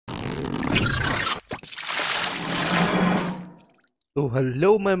तो हेलो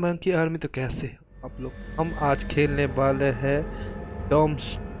मैं monkey army. तो कैसे हो आप लोग? हम आज खेलने वाले हैं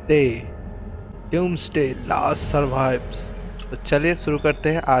डोम्सडे डूम्सडे लास्ट सर्वाइव्स। तो चलिए शुरू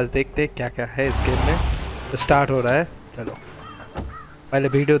करते हैं। आज देखते हैं क्या क्या है इस गेम में। तो स्टार्ट हो रहा है, चलो पहले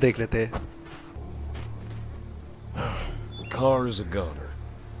वीडियो देख लेते हैं। The car is a goner.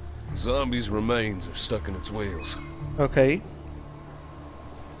 Zombie's remains are stuck in its wheels. Okay,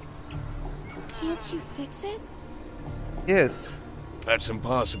 Can't you fix it? Yes. That's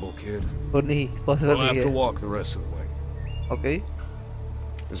impossible, kid. और नहीं, पॉसिबल We'll नहीं have to है। walk the rest of the way. Okay,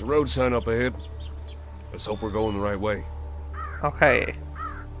 There's a road sign up ahead. Let's hope we're going the right way. Okay,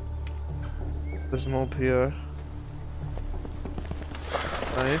 let's move here.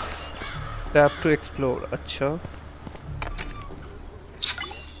 Nice. Tap to explore. अच्छा,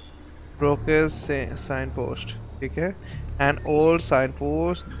 Broker's signpost, ठीक है। An old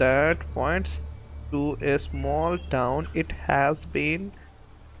signpost that points to a small town. It has been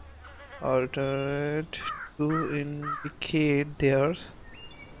altered to indicate there.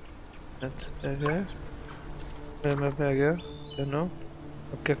 अच्छा, मैं पे आ गया। चलो,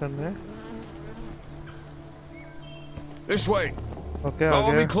 अब क्या करना है? This way. Okay, uh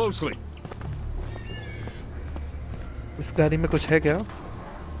Follow me गया। closely. इस गाड़ी में कुछ है क्या?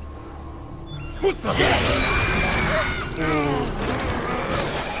 What the?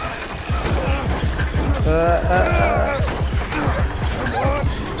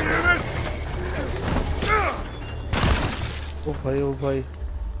 ओ भाई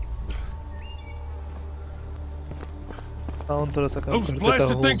साउंड थोड़ा सा कम Those कर देता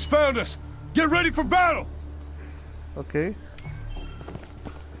blasted हूँ। things found us. Get ready for battle. Okay,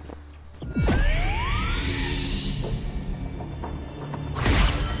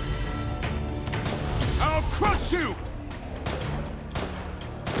 I'll crush you.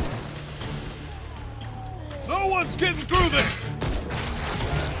 No one's getting through this.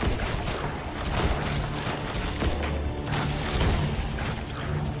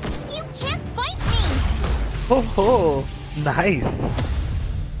 You can't fight me! ओहो नाइस,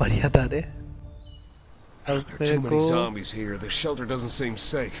 बढ़िया था रे। अब There are मेरे too many को zombies here. The shelter doesn't seem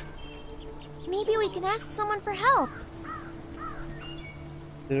safe. Maybe we can ask someone for help.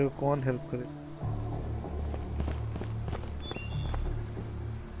 तेरे को कौन हेल्प करे?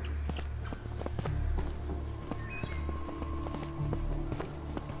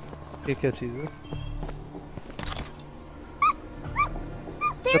 ये क्या चीज है?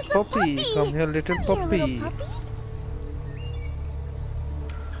 There's a puppy. puppy! Come here, little Come here, puppy. little puppy.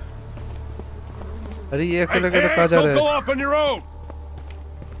 अरे ये Hey, अकेले hey, अकेले कहाँ जा don't रहे go हैं? off on your own.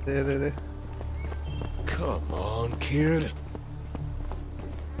 They Come on, kid.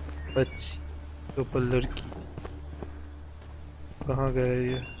 बच्ची के ऊपर लड़की कहाँ गए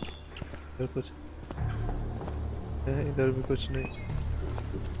ये? इधर कुछ है, इधर भी कुछ नहीं।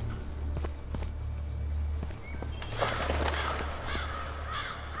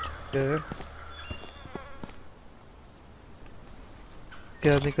 क्या है?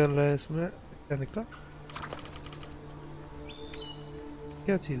 क्या निकल रहा है इसमें? क्या निकला?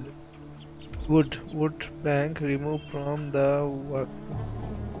 क्या चीज है? wood plank removed from the work.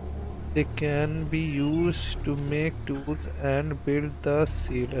 They can be used to make tools and build the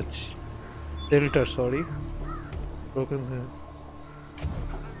shelter. Sorry, broken है।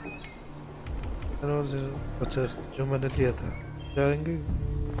 अच्छा, जो मैंने लिया था जाएंगे।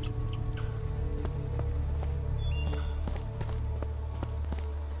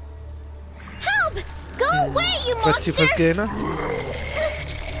 Help! Go away, you बच्ची monster! फंस गई ना?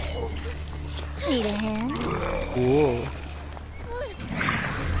 Need a hand? वो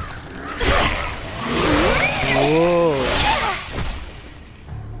वो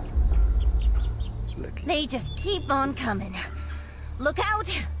They just keep on coming. Look out!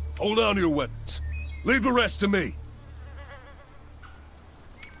 Hold on to your weapons. Leave the rest to me.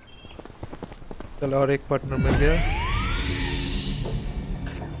 चलो, और एक पार्टनर मिल गया।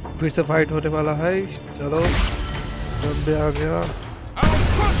 फिर से फाइट होने वाला है। चलो, बंदे आ गया। I'll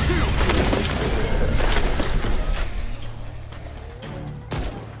crush you.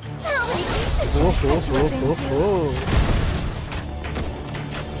 How many pieces O should I हो cut you up into? हो।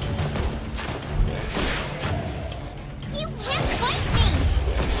 You can't fight me!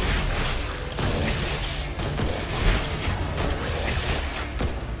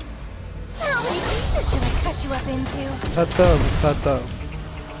 How many pieces should I cut you up into? खत्म।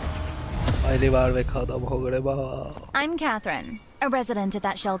 पहली बार में खत्म हो गए बा। I'm Catherine, a resident at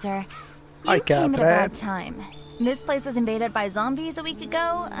that shelter. Hi, You came at a Catherine. bad time. This place was invaded by zombies a week ago.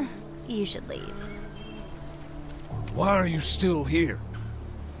 You should leave. Why are you still here?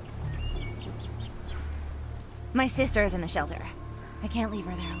 My sister is in the shelter. I can't leave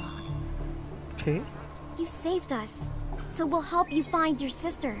her there alone. Okay. You saved us, so we'll help you find your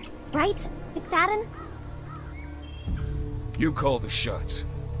sister, right, McFadden? You call the shots.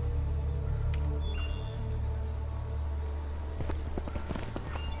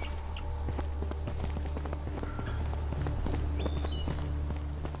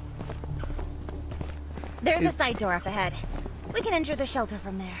 There's a side door up ahead. We can enter the shelter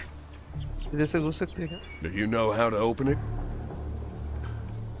from there. इधर से घुस सकते हैं क्या? Do you know how to open it?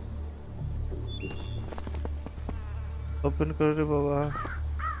 Open कर रे बाबा.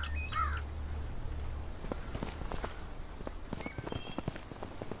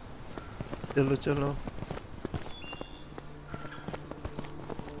 चलो चलो.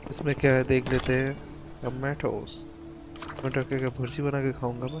 इसमें क्या है देख लेते हैं. टमाटोस. टमाटर का भुर्जी बना के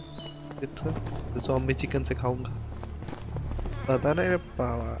खाऊंगा मैं. इतना ज़ॉम्बी चिकन से खाऊंगा. पता नहीं रे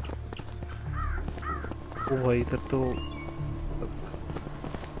बाबा. वो इधर तो.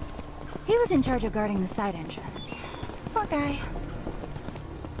 He was in charge of guarding the side entrance. Poor guy.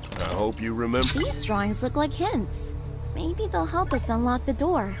 I hope you remember. These drawings look like hints. Maybe they'll help us unlock the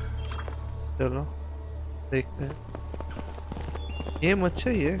door. चलो देखते हैं. गेम अच्छा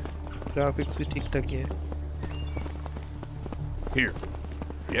ही है. ग्राफिक्स भी ठीक ठाक ही है. Here.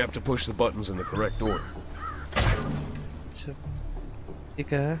 You have to push the buttons in the correct order. अच्छा.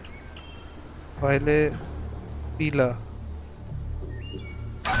 ठीक है. पहले पीला.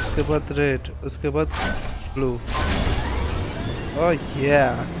 उसके बाद रेड. उसके बाद ब्लू. ओह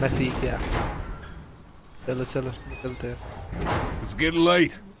yeah, मैं सीख गया. चलो चलो निकलते हैं. It's getting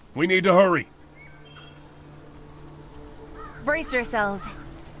late. We need to hurry. Brace yourselves.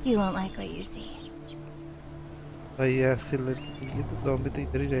 You won't like what you see. भाई ऐसे लड़की ये तो ज़ॉम्बी तो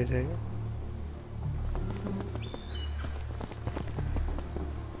इधर ही रह जाएगा.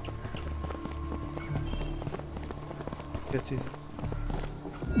 क्या चीज़?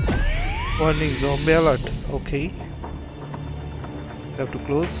 Warning, zombie alert. Okay. Have to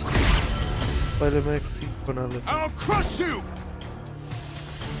close. पहले मैं एक सीट बना लेता. I'll crush you.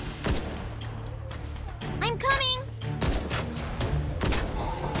 I'm coming!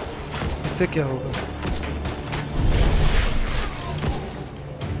 इससे क्या होगा?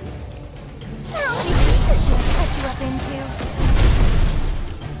 How many pieces should I cut you up into?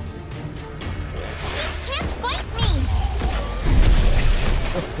 You can't fight me!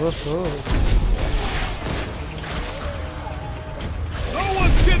 No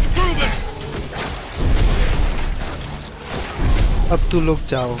one gets through this. अब तू लोग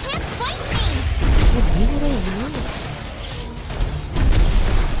जाओ. Can't fight me!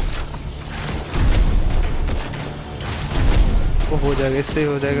 वो हो जाएगा. इससे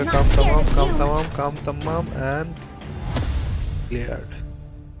हो जाएगा काम तमाम and cleared.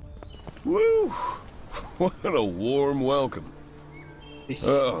 Woo! What a warm welcome.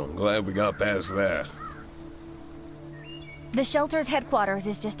 Oh, I'm glad we got past that. The shelter's headquarters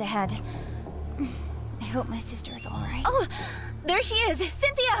is just ahead. I hope my sister is all right. Oh, there she is!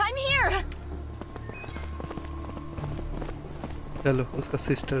 Cynthia, I'm here! चलो उसका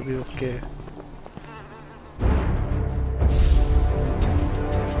sister भी okay है.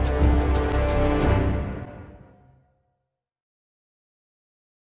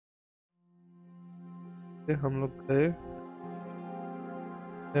 हम लोग गए.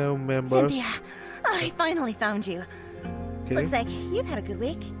 Members. Cynthia, I finally found you. Okay. Looks like you've had a good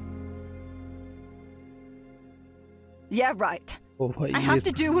week. Yeah, right. Oh, भाई I ये have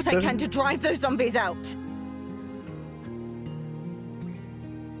to do what I sister- can to drive those zombies out.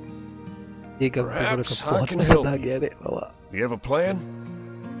 ये गलती मेरे Perhaps को I बहुत can पसंद help uh you. गया रे बाबा. Do you have a plan?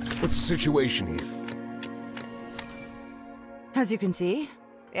 What's the situation here? As you can see,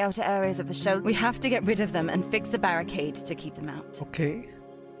 the outer areas of the show, we have to get rid of them and fix the barricade to keep them out. Okay.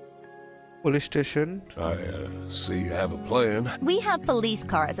 Police station. I see you have a plan. We have police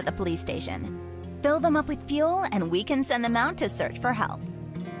cars at the police station. Fill them up with fuel and we can send them out to search for help.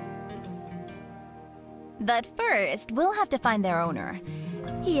 But first, we'll have to find their owner.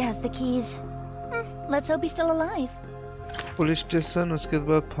 He has the keys. Let's hope he's still alive. Police station. उसके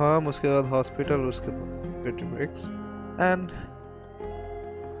बाद farm. उसके बाद hospital. उसके बाद पेटीमेक्स and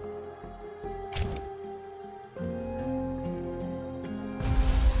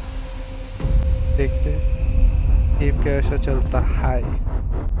देखते हैं game कैसा चलता है.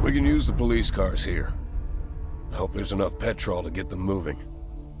 We can use the police cars here. I hope there's enough petrol to get them moving.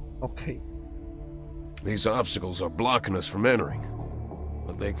 Okay. These obstacles are blocking us from entering.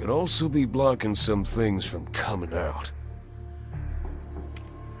 But they could also be blocking some things from coming out.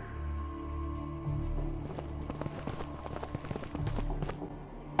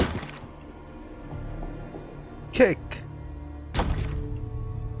 Kick.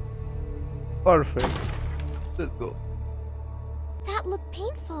 Perfect. Let's go. That looked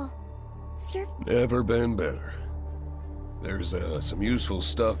painful. Is your Never been better. There's some useful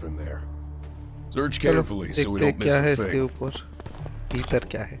stuff in there. Search carefully so we don't miss a इसके thing. ऊपर भीतर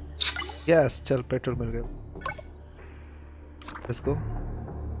क्या है? Yes, चल petrol मिल गया. Let's go.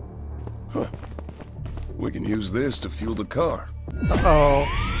 Huh. We can use this to fuel the car. Oh.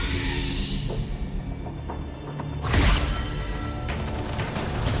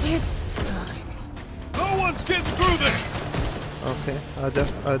 It's time. No one's getting through this! Okay, आजा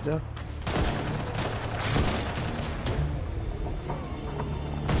आजा.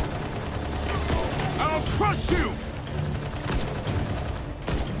 I'll crush you!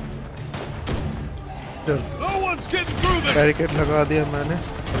 चल. No one's getting through this! Barricade लगा दिया मैंने.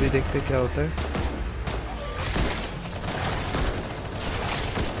 अभी देखते क्या होता है.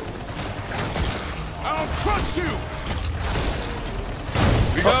 I'll crush you!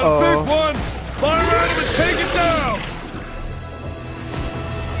 We got a big one! Fire at him and take it down!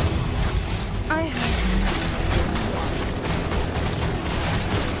 I have.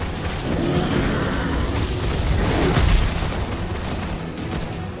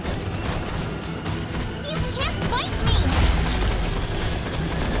 You can't fight me!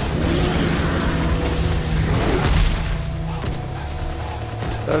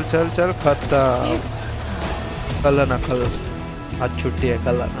 चल चल चल खत्ता. It's time. कल आना कल. आज छुट्टी है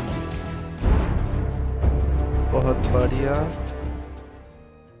कल आना. बहुत बढ़िया.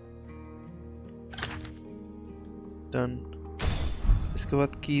 डन. इसके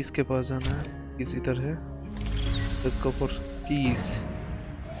बाद कीज के पास जाना है. कीज इधर है. Let's go for keys.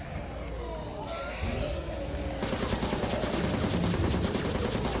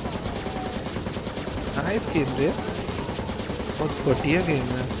 Nice game रे. बहुत बढ़िया गेम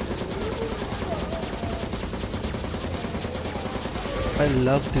है. I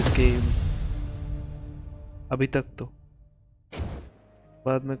love this game. अभी तक तो.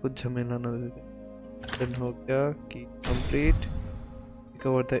 बाद में कुछ झमेला ना दे दे. Then हो गया कि complete.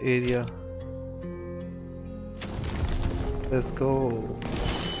 Cover the area. Let's go.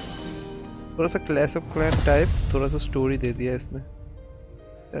 थोड़ा सा Clash of Clans टाइप, थोड़ा सा स्टोरी दे दिया इसमें.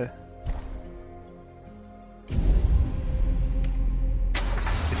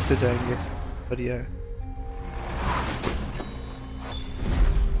 इससे जाएंगे. बढ़िया है.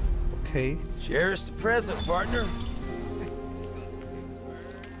 Okay. Cherish the present, partner.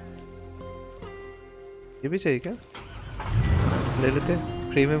 ये भी चाहिए क्या? ले लेते.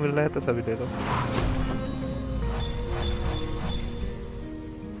 फ्री में मिल रहा है तो तभी ले लो.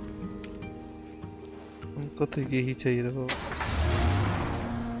 हमको तो यही चाहिए देखो.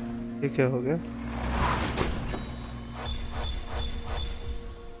 ये क्या हो गया?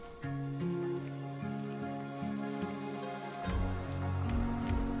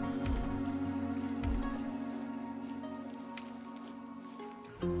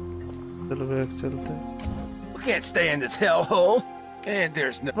 चलो बैग चलते हैं. We can't stay in this hellhole. And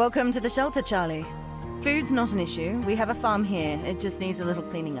there's no... Welcome to the shelter, Charlie. Food's not an issue. We have a farm here. It just needs a little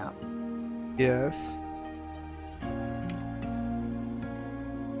cleaning up. Yes.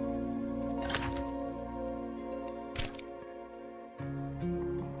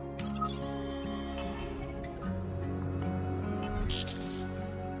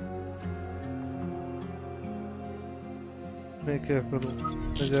 मैं क्या करूं?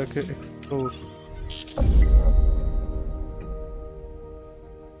 मैं जाके explore.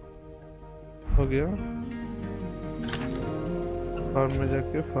 हो गया. Farm में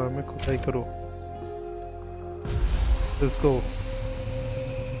जाके farm में खुदाई करो. Let's go.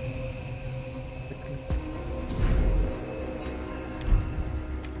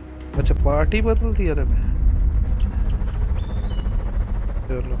 अच्छा पार्टी बदल दिया रे मैं.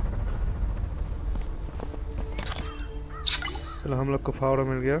 चलो चलो हम लोग को फावड़ा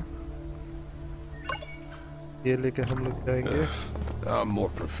मिल गया. ये लेके हम लोग जाएंगे. I'm more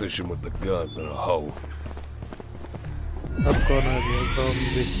proficient with the gun than a hoe. अब कौन आ गया?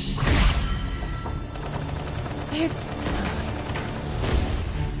 Zombie. It's time.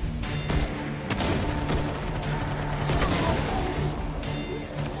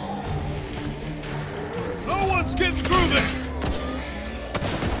 No one's getting through this!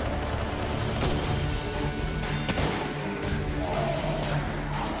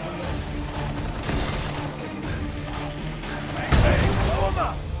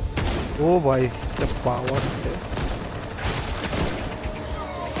 ओ भाई क्या पावर है.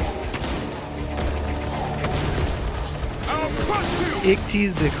 एक चीज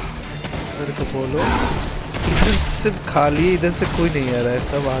देखो मेरे को बोलो. इधर सिर्फ खाली है. इधर से कोई नहीं आ रहा है.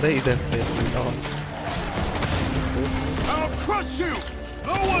 सब आ रहे हैं इधर से. I'll crush you!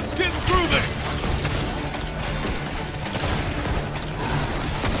 No one's getting through this!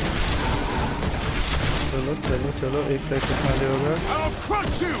 चलो चलो चलो एक साइड से खाली होगा। I'll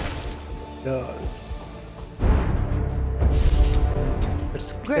crush you! यार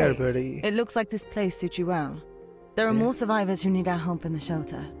Great. buddy. It looks like this place suits you well. There are more survivors who need our help in the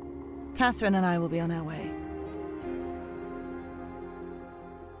shelter. Catherine and I will be on our way.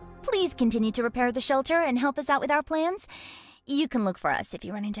 Please continue to repair the shelter and help us out with our plans. You can look for us if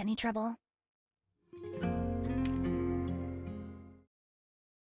you run into any trouble.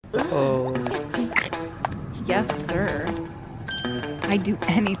 Oh, Yes, sir. I'd do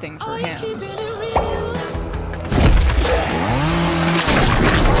anything for him.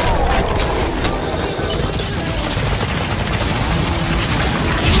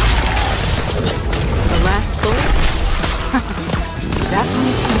 The last bullet? That's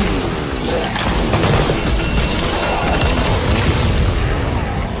my team.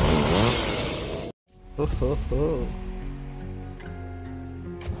 हो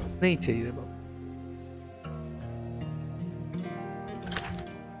नहीं चाहिए रे बाबा।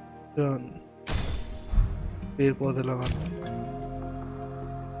 Done. पेड़ पौधे लगाना।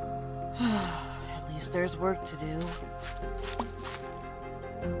 At least there's work to do.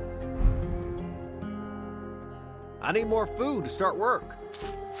 I need more food to start work.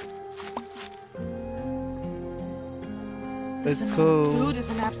 Let's This amount go. of food is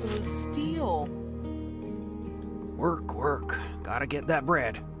an absolute steal. Work, work. Gotta get that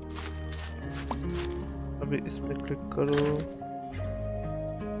bread. अभी इस पे क्लिक करो।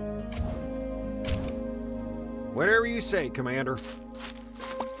 Whatever you say, Commander.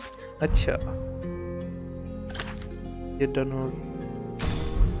 अच्छा ये done हो।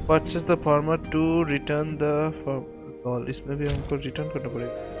 Purchase the farmer to return the farm call। इसमें भी हमको रिटर्न करना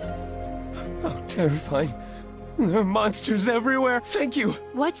पड़ेगा। How terrifying. There are monsters everywhere. Thank you.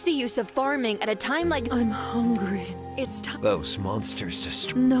 What's the use of farming at a time like... I'm hungry. It's time. Those monsters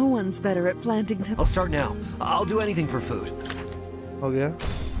destroy. No one's better at planting I'll start now. I'll do anything for food. हो गया।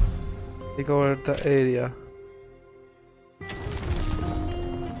 Take over the area.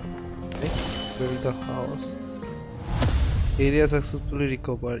 Build the house. Area successfully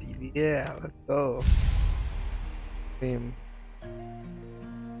recovered. Yeah, let's go. Same.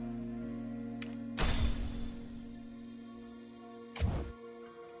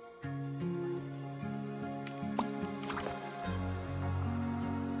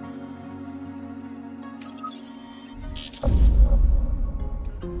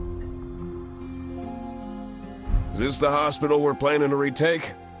 Is this the hospital we're planning to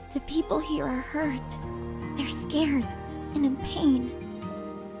retake? The people here are hurt. They're scared and in pain.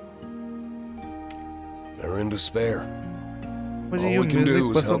 They're in despair. मुझे All ये we can do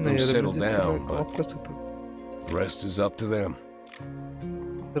music is help पसंद them नहीं है। settle Music down, को but of कर सकता हूँ। the rest is up to them.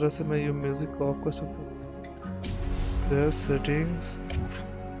 इस तरह से मैं ये म्यूजिक को ऑफ कर सकता हूँ। There settings.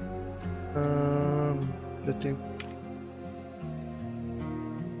 Settings.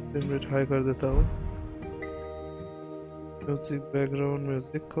 Limit high कर देता हूँ। म्यूजिक बैकग्राउंड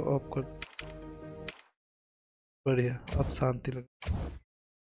म्यूजिक को ऑफ कर। बढ़िया अब शांति लगे।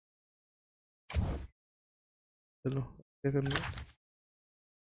 चलो क्या करना है?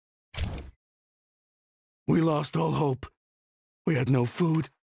 We lost all hope. We had no food.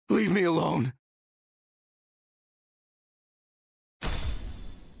 Leave me alone.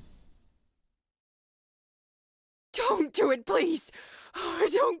 Don't do it, please! Oh,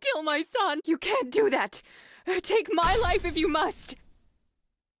 don't kill my son! You can't do that! Take my life if you must!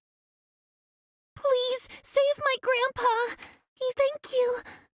 Please save my grandpa. Thank you.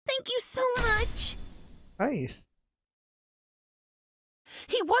 Thank you so much. Nice.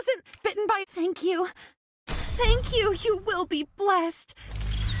 He wasn't bitten by. Thank you. Thank you. You will be blessed.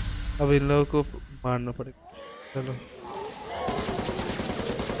 अब इन लोगों को मारना पड़ेगा। चलो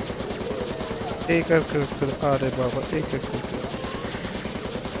एक कर अरे बाबा एक कर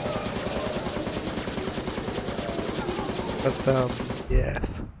खत्म। Yes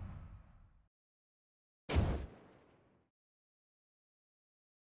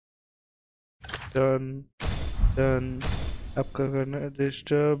done done. अब क्या करना है?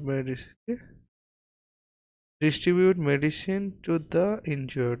 Disturb medicine distribute medicine to the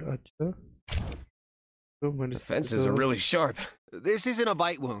injured. अच्छा The fences are really sharp. This isn't a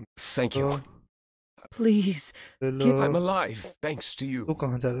bite wound. Thank you. Please. I'm alive, thanks to you. तू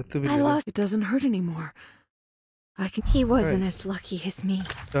कहाँ जा रहा है? तू भी I ले ले। lost. It doesn't hurt anymore. I can. He wasn't as lucky as me.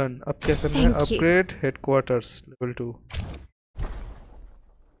 Done. अब क्या करना है? Thank you. Upgrade headquarters level 2।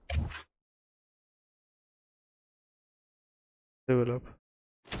 Level up.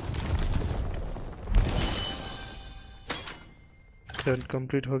 Turn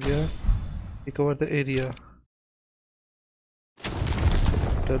complete हो गया। Recover the area.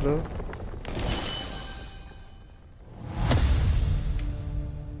 चलो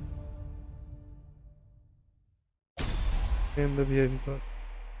भी अभी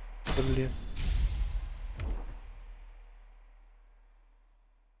कर लिया।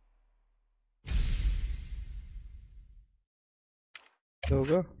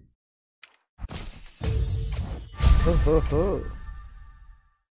 होगा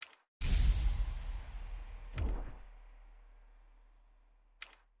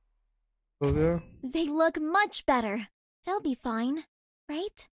हो गया। They look much better. They'll be fine,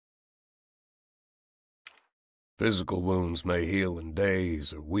 right? Physical wounds may heal in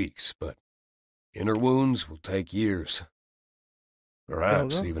days or weeks, but inner wounds will take years.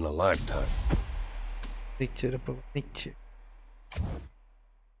 Perhaps even a lifetime. नीचे रखो, नीचे।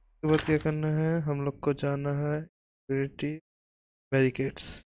 इसके बाद क्या करना है? हम लोग को जाना है security barricades।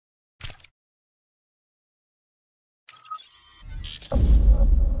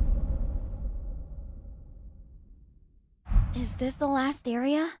 Is this the last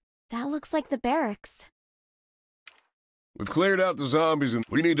area? That looks like the barracks. We've cleared out the zombies and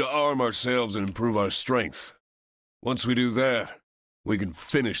we need to arm ourselves and improve our strength. Once we do that, we can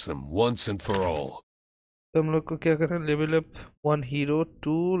finish them once and for all. तो हम लोग को क्या करना है? Level up 1 hero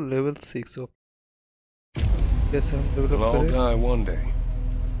two level 6। कैसे हम develop We'll all करें? die one day.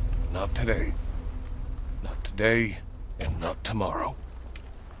 Not today. Not today and not tomorrow.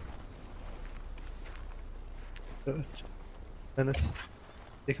 मैंने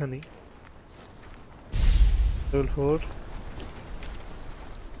देखा नहीं। Level 4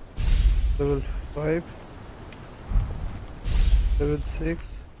 level 5 level 6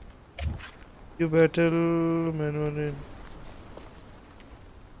 You battle manually.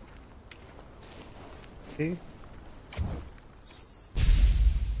 Okay.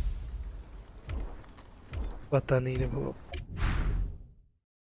 पता नहीं रे वो।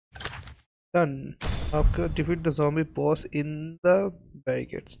 Done. आपका defeat the zombie boss in the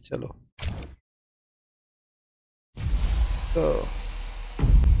barricades। चलो। So.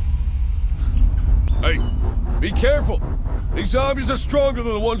 Hey, be careful! These zombies are stronger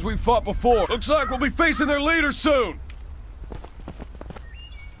than the ones we fought before. Looks like we'll be facing their leader soon!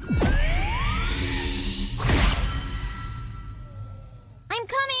 I'm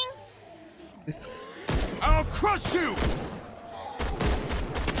coming! I'll crush you!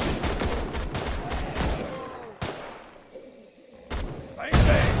 Bang,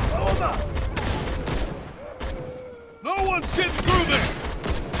 bang, blow 'em up! No one's getting through this!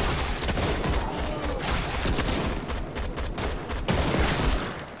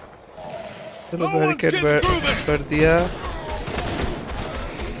 चलो barricade कर दिया।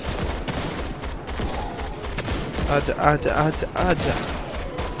 आजा आजा आजा आजा।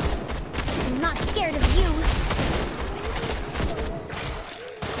 I'm not scared of you.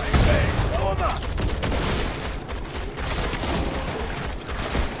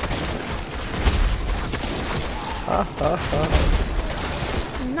 हा हा हा।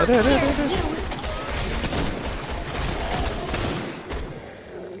 I'm not अरे अरे scared अरे of you.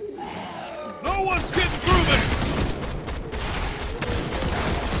 No one's getting through this!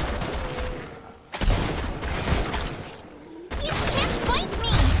 You can't fight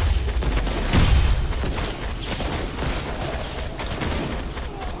me.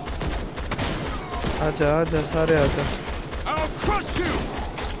 आजा आजा सारे आजा। I'll crush you!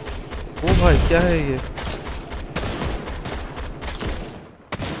 ओ भाई क्या है ये?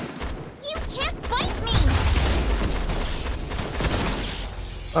 You can't fight me.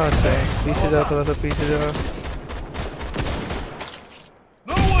 अच्छा पीछे जा, थोड़ा सा पीछे जा।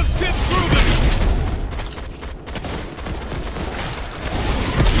 No one's getting through this!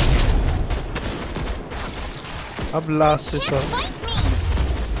 अब लास्ट से Can't fight me.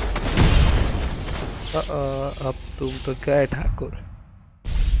 अब तुम तो गए ठाकुर।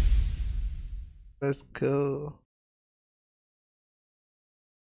 Let's go.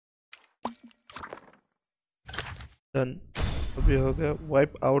 Done. अभी हो गया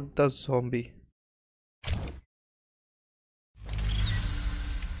wipe out the zombie।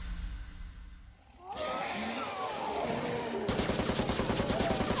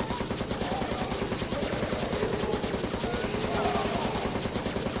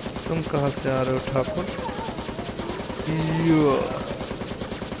 तुम कहाँ से आ रहे हो ठाकुर?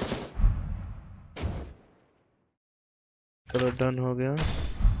 चलो डन हो गया।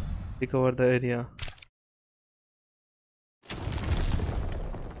 Recover the area.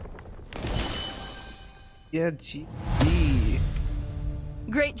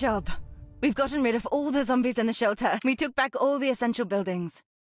 Great job. We've gotten rid of all the zombies in the shelter. We took back all the essential buildings.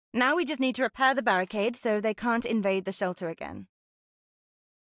 Now we just need to repair the barricade so they can't invade the shelter again.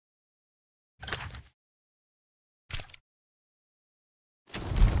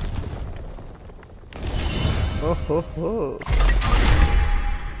 Oh ho ho.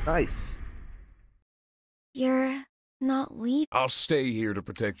 Nice. You're not leaving. I'll stay here to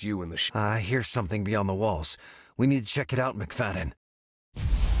protect you and the I hear something beyond the walls. We need to check it out, McFadden.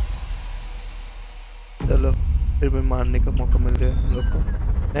 चलो फिर भी मारने का मौका मिल गया हम लोग को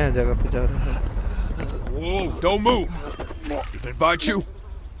नया जगह पे जा रहे हैं Whoa, don't move! Did they bite you?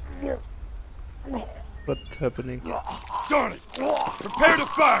 What's happening? Darn it! Prepare to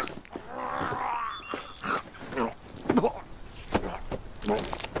fight!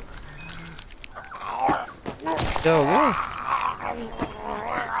 क्या हो गया?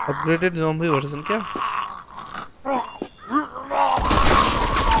 अपग्रेडेड ज़ॉम्बी वर्जन क्या?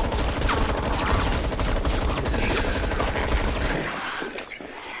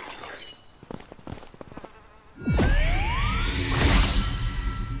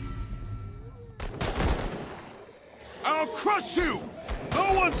 I'll crush you! No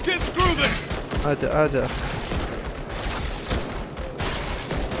one's getting through this! आजा आजा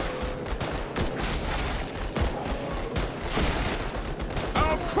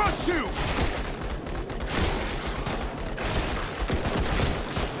I'll crush you!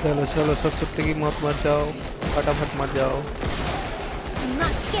 चलो चलो सब कुत्ते की मौत मर जाओ फटाफट मर जाओ I'm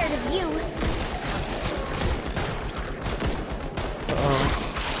not scared of you.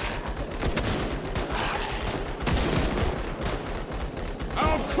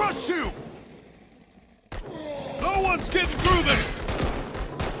 I'll crush you! No one's getting through this!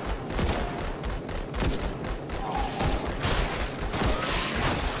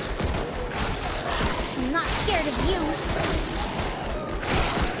 I'm not scared of you.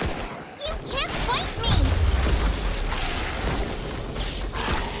 You can't fight me.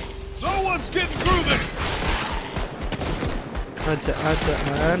 No one's getting through this! आजा आजा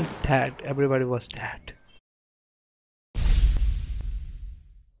and tagged everybody was tagged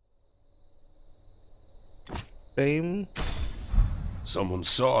time Someone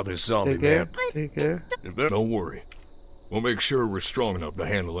saw this zombie ठीक है man. ठीक है If that, don't worry. We'll make sure we're strong enough to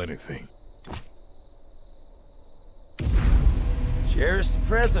handle anything. Cherish the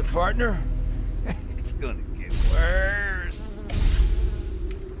present, partner. It's gonna get worse.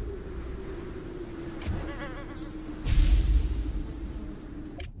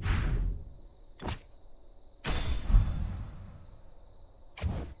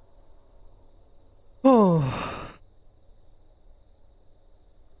 ओह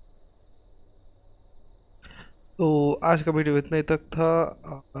तो आज का video इतना ही तक था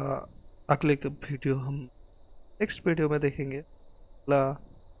अगले वीडियो हम नेक्स्ट वीडियो में देखेंगे अगला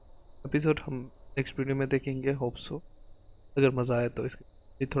एपिसोड हम नेक्स्ट वीडियो में देखेंगे होप सो अगर मज़ा आए तो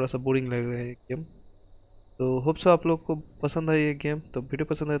इसके थोड़ा सा बोरिंग लग रहा है ये गेम तो होप सो आप लोग को पसंद आई ये गेम तो वीडियो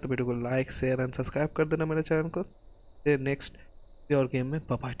पसंद आए तो वीडियो को लाइक शेयर एंड सब्सक्राइब कर देना मेरे चैनल को नेक्स्ट और गेम में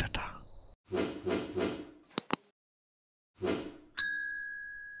बाय बाय टाटा।